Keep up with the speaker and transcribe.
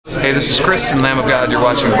Hey, this is Chris and Lamb of God. You're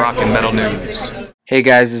watching Rockin' Metal News. Hey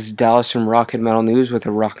guys, this is Dallas from Rockin' Metal News with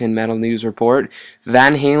a Rockin' Metal News report.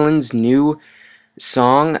 Van Halen's new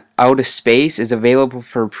song, Outta Space, is available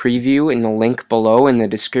for preview in the link below in the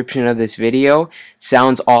description of this video. It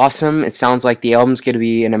sounds awesome. It sounds like the album's going to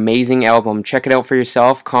be an amazing album. Check it out for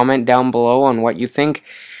yourself. Comment down below on what you think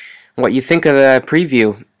of the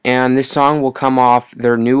preview. And this song will come off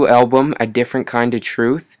their new album, A Different Kind of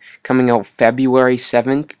Truth, coming out February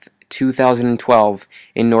 7th, 2012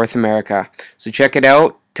 in North America. So check it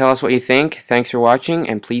out. Tell us what you think. Thanks for watching,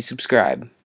 and please subscribe.